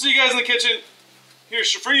 We'll see you guys in the kitchen. Here,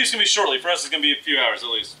 for you it's gonna be shortly. For us it's gonna be a few hours at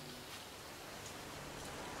least.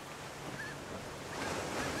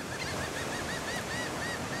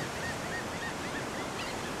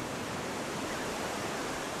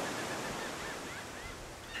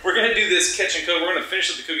 We're gonna do this catch and cook. We're gonna finish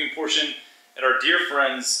up the cooking portion at our dear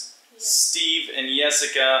friends, Steve and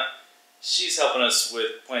Jessica. She's helping us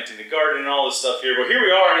with planting the garden and all this stuff here. But here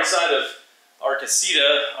we are inside of our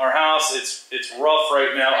casita, our house. It's rough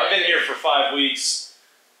right now. I've been here for 5 weeks,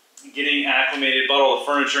 getting acclimated, bought all the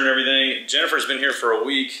furniture and everything. Jennifer's been here for a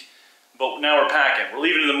week, but now we're packing. We're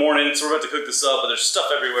leaving in the morning, so we're about to cook this up, but there's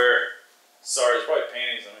stuff everywhere. Sorry, there's probably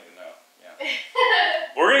paintings, I don't even know. Yeah.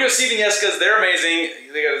 We're gonna go see the Jessicas. They're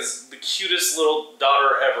amazing. They got the cutest little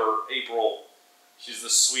daughter ever, April. She's the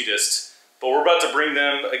sweetest. But we're about to bring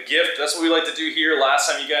them a gift. That's what we like to do here. Last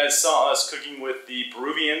time you guys saw us cooking with the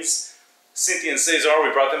Peruvians, Cynthia and Cesar, we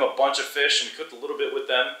brought them a bunch of fish and we cooked a little bit with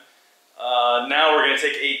them. Now we're gonna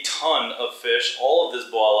take a ton of fish, all of this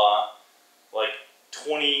voila, like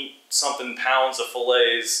 20-something pounds of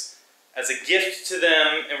fillets as a gift to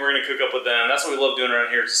them, and we're gonna cook up with them. That's what we love doing around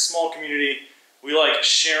here. It's a small community. We like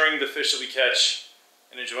sharing the fish that we catch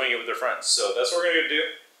and enjoying it with their friends. So that's what we're gonna do.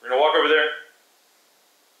 We're gonna walk over there.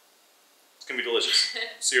 It's gonna be delicious.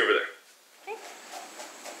 See you over there. Okay.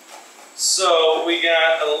 So we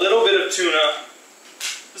got a little bit of tuna,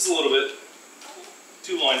 just a little bit.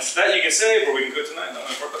 2 loins. That you can save, or we can cook tonight. No,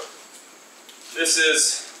 this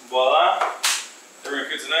is voila. That we're gonna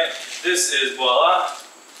cook tonight. This is voila.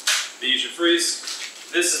 that you should freeze.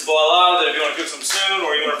 This is voila, that if you want to cook some soon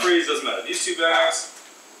or you want to freeze, doesn't matter. These 2 bags,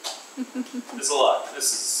 it's a lot.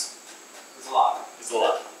 It's a lot. It's a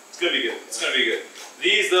lot. It's gonna be good. It's gonna be good.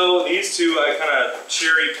 These though, these 2 I kind of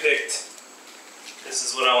cherry picked. This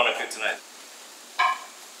is what I want to cook tonight.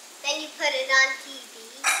 Then you put it on TV.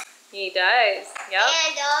 He does. Yep.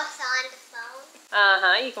 And also on the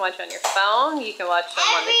phone. You can watch it on your phone. You can watch them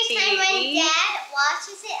on the TV. Every time my dad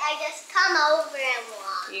watches it, I just come over and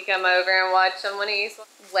watch. You come over and watch them when he's...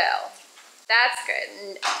 Well, that's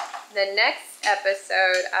good. The next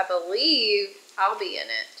episode, I believe I'll be in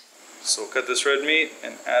it. So we'll cut this red meat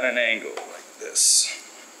and add an angle like this.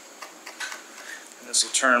 And this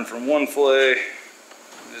will turn from 1 fillet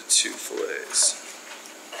into 2 fillets.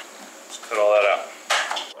 Just cut all that out.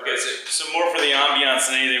 Okay, so some more for the ambiance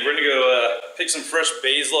and anything. We're gonna go pick some fresh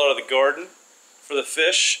basil out of the garden for the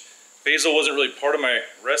fish. Basil wasn't really part of my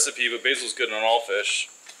recipe, but basil's good on all fish.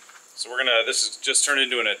 So we're gonna, this is just turned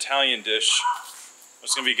into an Italian dish.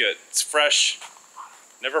 It's gonna be good. It's fresh,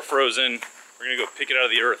 never frozen. We're gonna go pick it out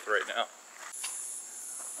of the earth right now.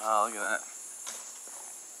 Oh, look at that.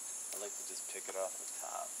 I like to just pick it off the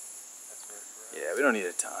top. Yeah, we don't need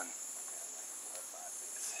a ton.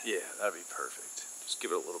 Yeah, that'd be perfect. Just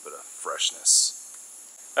give it a little bit of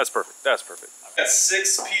freshness. That's perfect, that's perfect. I've got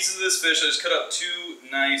 6 pieces of this fish. I just cut up 2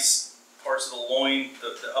 nice parts of the loin,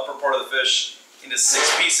 the upper part of the fish, into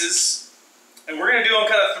 6 pieces. And we're gonna do them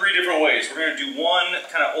kind of 3 different ways. We're gonna do one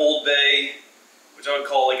kind of Old Bay, which I would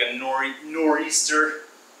call like a northeastern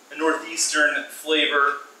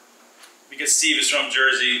flavor. Because Steve is from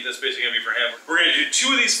Jersey, that's basically gonna be for him. We're gonna do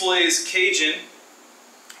 2 of these fillets Cajun,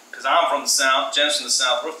 because I'm from the South, Jen's from the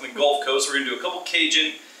South, we're from the Gulf Coast. We're gonna do a couple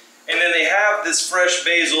Cajun. And then they have this fresh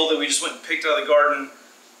basil that we just went and picked out of the garden.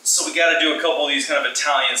 So we gotta do a couple of these kind of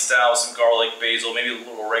Italian style, some garlic, basil, maybe a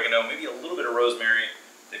little oregano, maybe a little bit of rosemary.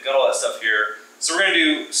 They've got all that stuff here. So we're gonna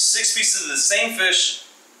do 6 pieces of the same fish,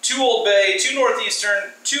 2 Old Bay, 2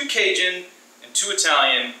 Northeastern, 2 Cajun, and 2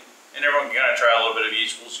 Italian. And everyone can kind of try a little bit of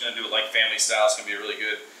each. We're just gonna do it like family style. It's gonna be really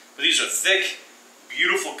good. But these are thick,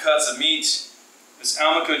 beautiful cuts of meat. This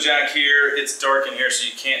Almaco Jack here, it's dark in here so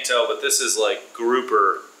you can't tell, but this is like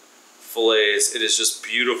grouper fillets. It is just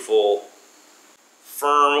beautiful,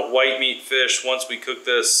 firm white meat fish. Once we cook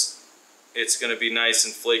this, it's gonna be nice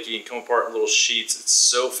and flaky and come apart in little sheets. It's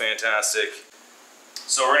so fantastic.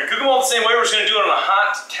 So we're gonna cook them all the same way. We're just gonna do it on a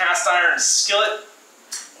hot cast iron skillet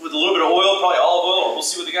with a little bit of oil, probably olive oil, or we'll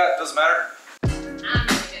see what they got, doesn't matter. I'm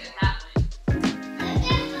really good at that one.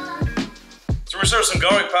 So we're gonna start with some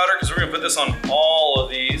garlic powder because we're gonna put this on all of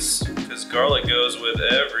these because garlic goes with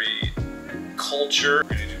every culture.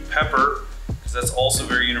 We're gonna do pepper because that's also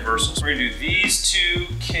very universal. So we're gonna do these 2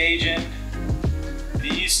 Cajun,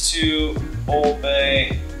 these 2 Old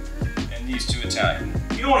Bay, and these 2 Italian.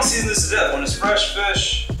 You don't want to season this to death. When it's fresh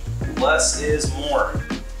fish, less is more.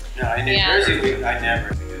 No, in New Jersey, I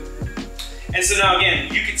never do. And so now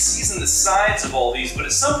again, you could season the sides of all these, but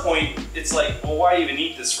at some point, it's like, well, why even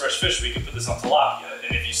eat this fresh fish? We could put this on tilapia.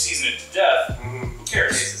 And if you season it to death, who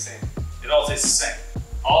cares? It tastes the same. It all tastes the same.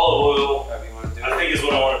 Olive oil, Whatever you want to do. I think is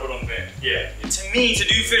what I want to put on the pan. Yeah. And to me, to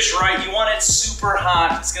do fish right, you want it super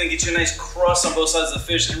hot. It's gonna get you a nice crust on both sides of the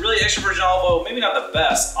fish. And really extra virgin olive oil, maybe not the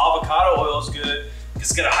best. Avocado oil is good.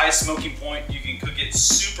 It's got a high smoking point. You can cook it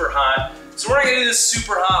super hot. So we're not gonna do this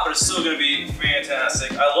super hot, but it's still gonna be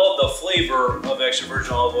fantastic. I love the flavor of extra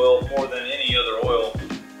virgin olive oil more than any other oil.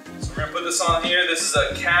 So we're gonna put this on here. This is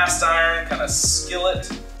a cast iron kind of skillet.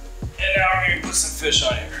 And now we're gonna put some fish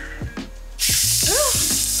on here.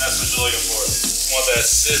 That's what you're looking for. You want that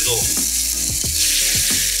sizzle.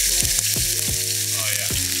 Oh yeah.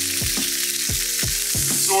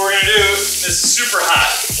 So what we're gonna do, this is super hot.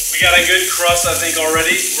 We got a good crust, I think,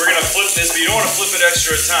 already. We're gonna flip this, but you don't wanna flip it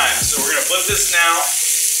extra time. So we're gonna flip this now,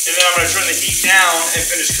 and then I'm gonna turn the heat down and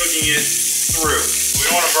finish cooking it through. We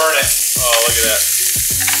don't wanna burn it. Oh, look at that.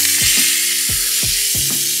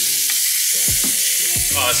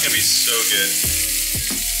 Oh, it's gonna be so good.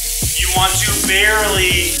 You want to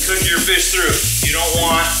barely cook your fish through. You don't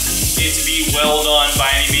want it to be well done by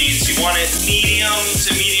any means. You want it medium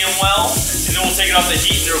to medium well, and then we'll take it off the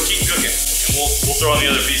heat and it'll keep cooking. And we'll throw on the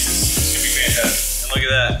other pieces. It's gonna be fantastic. And look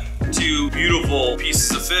at that. 2 beautiful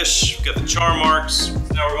pieces of fish. We've got the char marks.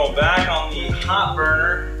 Now we're going back on the hot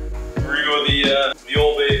burner. We're gonna go with the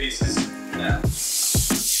Old Bay pieces now.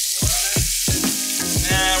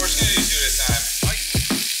 Nah, we're just gonna do 2 at a time.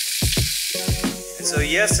 So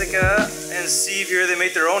Jessica and Steve here, they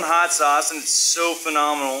make their own hot sauce and it's so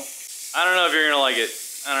phenomenal. I don't know if you're gonna like it.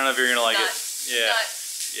 I don't know if you're gonna like it. Yeah.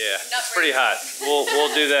 Yeah, it's pretty hot.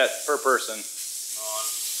 We'll do that per person.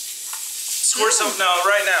 Squirt some, no,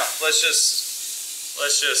 right now. Let's just. You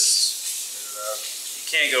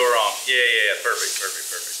can't go wrong. Yeah, perfect.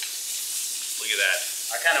 Look at that.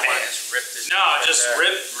 I kind of want to just rip this. No, just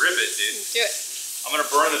rip it, dude. Do it. I'm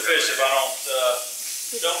gonna burn the fish if I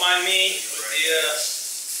don't mind me with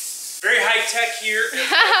the very high tech here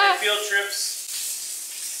at field trips.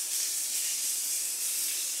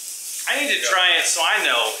 I need to try it so I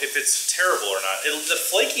know if it's terrible or not. The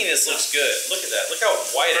flakiness looks good. Look at that. Look how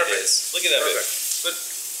white it is. Look at that. But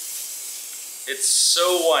it's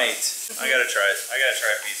so white. I gotta try it. I gotta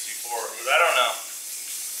try a piece before, because I don't know.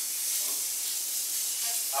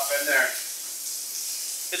 Hop in there.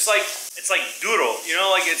 It's like duro, you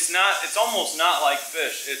know, like it's almost not like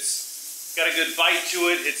fish. It's got a good bite to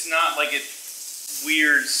it. It's not like it's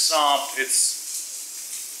weird somp. It's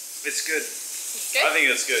good. It's good? I think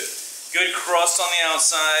it's good. Good crust on the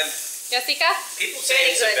outside. Jessica? People say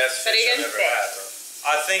it's the best fish I've ever had, bro.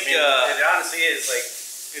 I think it honestly is like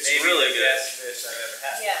it's maybe really the good. best fish I've ever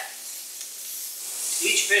had. Yeah.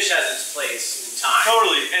 Each fish has its place in time.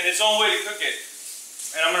 Totally, and its own way to cook it.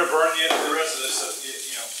 And I'm gonna burn the rest of this, so you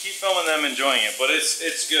know, keep filming them enjoying it. But it's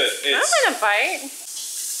good. I'm gonna bite.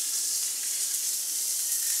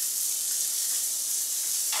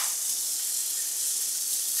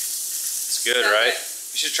 It's good, right?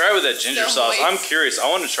 You should try it with that ginger sauce. moist. I'm curious. I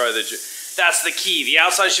want to try the. That's the key. The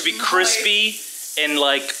outside should be crispy and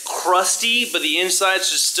like crusty, but the inside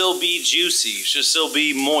should still be juicy. Should still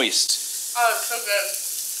be moist. Oh, it's so good.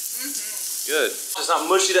 Good. It's not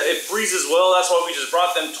mushy. It freezes well. That's why we just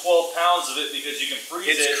brought them 12 pounds of it, because you can freeze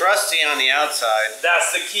it. It's crusty on the outside.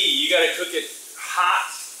 That's the key. You got to cook it hot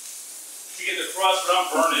to get the crust, but I'm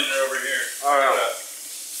burning it over here. All right.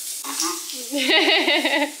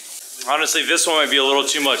 Honestly, this one might be a little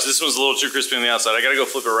too much. This one's a little too crispy on the outside. I gotta go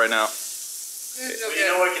flip it right now. It's so You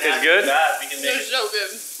know what can It's happen good? with that? We can make It's so good.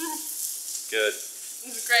 Good.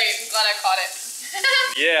 It's great. I'm glad I caught it.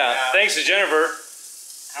 Yeah, thanks to Jennifer.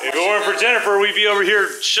 How If much it weren't is for that? Jennifer, we'd be over here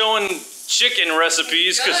showing chicken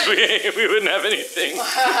recipes because we wouldn't have anything.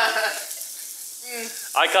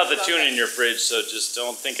 I caught the tuna in your fridge, so just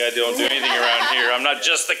don't think I don't do anything around here. I'm not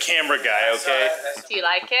just the camera guy, okay? Do you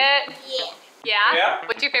like it? Yeah. Yeah? Yeah.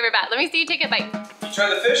 What's your favorite bite? Let me see you take a bite. You try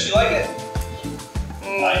the fish, you like it?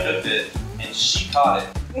 I cooked it, and she caught it.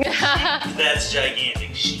 That's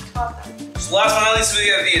gigantic. She caught that. So last but not least, we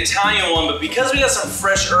got the Italian one, but because we got some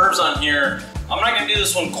fresh herbs on here, I'm not gonna do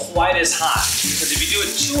this one quite as hot, because if you do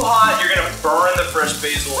it too hot, you're gonna burn the fresh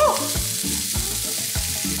basil. Woo.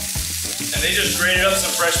 And they just grated up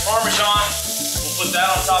some fresh Parmesan. We'll put that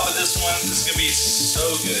on top of this one. This is gonna be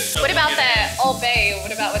so good. What about the Old Bay?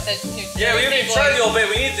 What about with the New Yeah, we haven't even tried the Old Bay.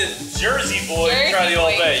 We need the Jersey boy to try the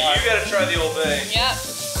Old Jersey boy. Bay. You gotta try the Old Bay. Yep.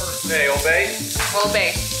 Hey, obey. Old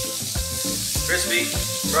Bay. Crispy,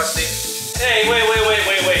 rusty. Hey, wait.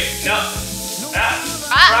 No.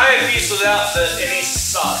 Try a piece without any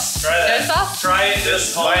sauce. Try that. No sauce? Try it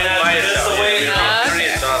just all Mine is this the way. we Oh, don't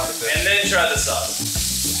need okay. sauce with it. And then try the sauce.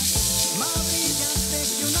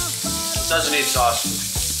 Doesn't need sauce.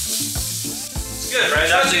 It's good, right?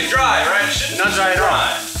 Not too dry, right? It shouldn't Not be dry too at all.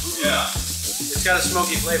 Yeah. It's got a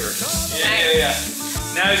smoky flavor. Yeah.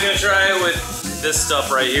 Now he's gonna try it with this stuff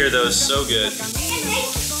right here, though. It's so good.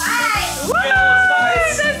 Woo!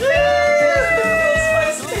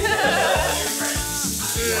 That's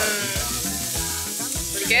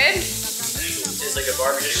Pretty good? Tastes like a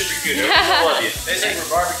barbecue. It should be good. I love you. Tastes like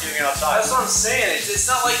we're barbecuing outside. That's what I'm saying. It's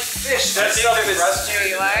not like fish. That I think stuff the is. crust- There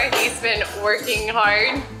you are. He's been working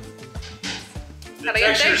hard. The How do you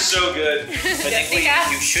texture's think? so good. I think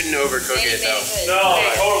you shouldn't overcook it though. No,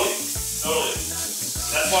 Okay. totally.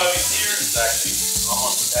 That's why we see her. It's actually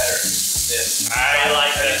almost better than this. I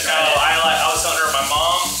like that. No, I was telling her my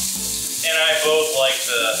mom and I both like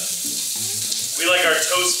we like our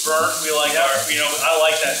toast burnt. We like our, I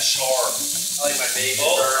like that char. I like my bacon.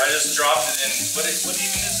 Oh, I just dropped it in. What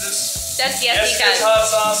even is this? That's Jessica's Jessica's. hot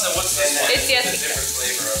sauce, and what's this one? It's a Jessica. different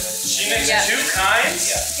flavor of it. She makes Yeah. 2 kinds?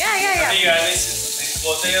 Yeah. Yeah,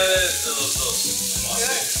 well, they are those.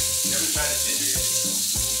 Never tried the ginger yet.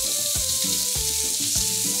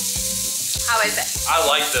 How is it? I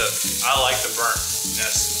like the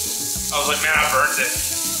burntness. I was like, man, I burnt it,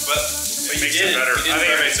 but it makes it better. I think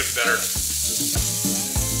it makes it better.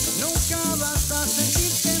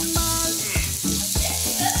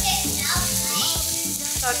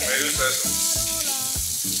 Okay. Wait, who's this one?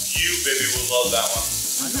 You, baby, will love that one.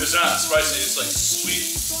 It's not spicy. It's like sweet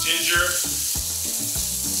ginger.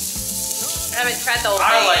 I haven't tried the Old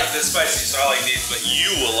I Bay. like the spicy, so I like these, but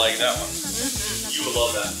you will like that one. You will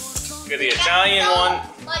love that. Look at the Italian one.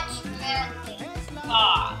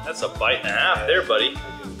 Ah. That's a bite and a half there, buddy. I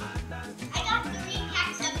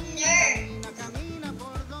dirt.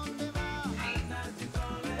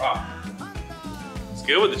 Wow. It's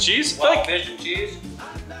good with the cheese. Well, fish and cheese.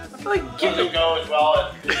 I feel like Doesn't go as well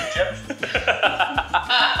as fish and chips.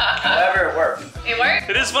 However, it works. It worked?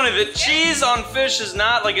 It is funny that cheese on fish is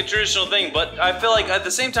not like a traditional thing, but I feel like at the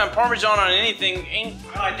same time Parmesan on anything ain't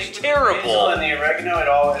I think terrible. And the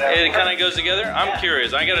oregano, it It kind of goes together. I'm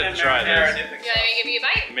curious. I gotta try this. You want me to give you a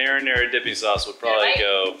bite? Marinara dipping sauce would probably Yeah,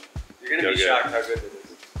 go. You're gonna be good. shocked how good it is.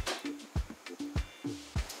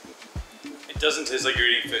 It doesn't taste like you're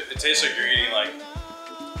eating fish. It tastes like you're eating like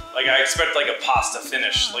I expect like a pasta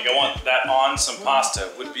finish. Like I want that on some pasta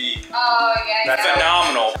would be Oh, yeah.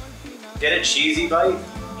 phenomenal. Get a cheesy bite.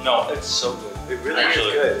 No, It's so good. It really Actually-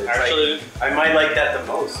 is good. It's actually- like, I might like that the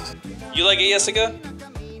most. you like it, Jessica?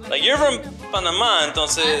 Like you're from Panama,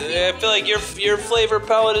 entonces I feel like your flavor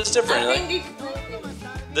palette is different. Like,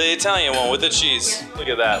 the Italian one with the cheese. Look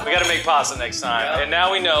at that. We gotta make pasta next time. Yeah. And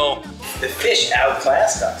now we know The fish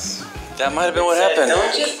outclassed us. that might have been what Said, happened.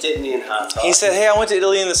 Don't just dip me in hot sauce. He said, hey, I went to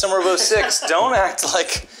Italy in the summer of '06. Don't act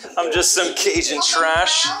like I'm just some Cajun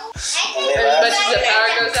trash. As much as the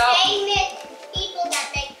power goes out. People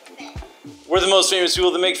that make fish. We're the most famous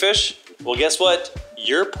people that make fish? Well, guess what?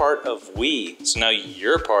 You're part of we. So now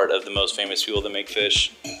you're part of the most famous people that make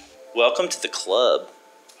fish. Welcome to the club.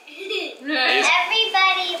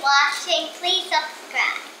 Everybody watching, please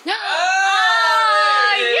subscribe.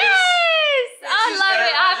 Oh, yes! I love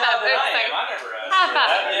it. High five. High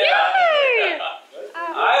five. Yay!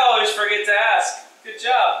 I always forget to ask. Good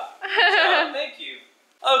job. Thank you.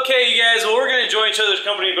 Okay, you guys. Well, we're gonna enjoy each other's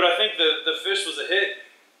company, but I think the fish was a hit.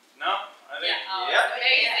 No, I think.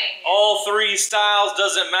 Amazing. All three styles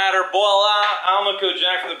doesn't matter. Voila, Almaco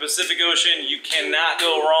Jack from the Pacific Ocean. You cannot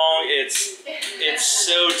go wrong. It's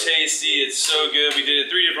so tasty. It's so good. We did it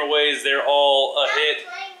 3 different ways. They're all a hit.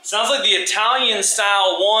 Sounds like the Italian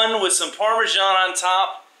style one with some Parmesan on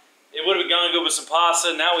top. It would have gone good with some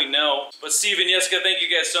pasta. Now we know. But Steve and Jessica, thank you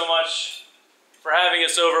guys so much for having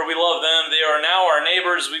us over. We love them. They are now our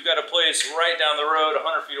neighbors. We've got a place right down the road,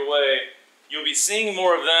 100 feet away. You'll be seeing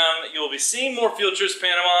more of them. You'll be seeing more field trips to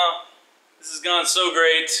Panama. This has gone so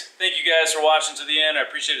great. Thank you guys for watching to the end. I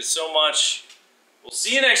appreciate it so much. We'll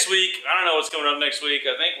see you next week. I don't know what's coming up next week.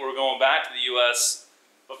 I think we're going back to the U.S.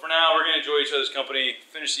 But for now, we're going to enjoy each other's company.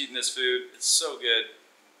 Finish eating this food. It's so good.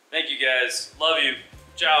 Thank you guys. Love you.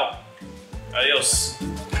 Ciao. Adios.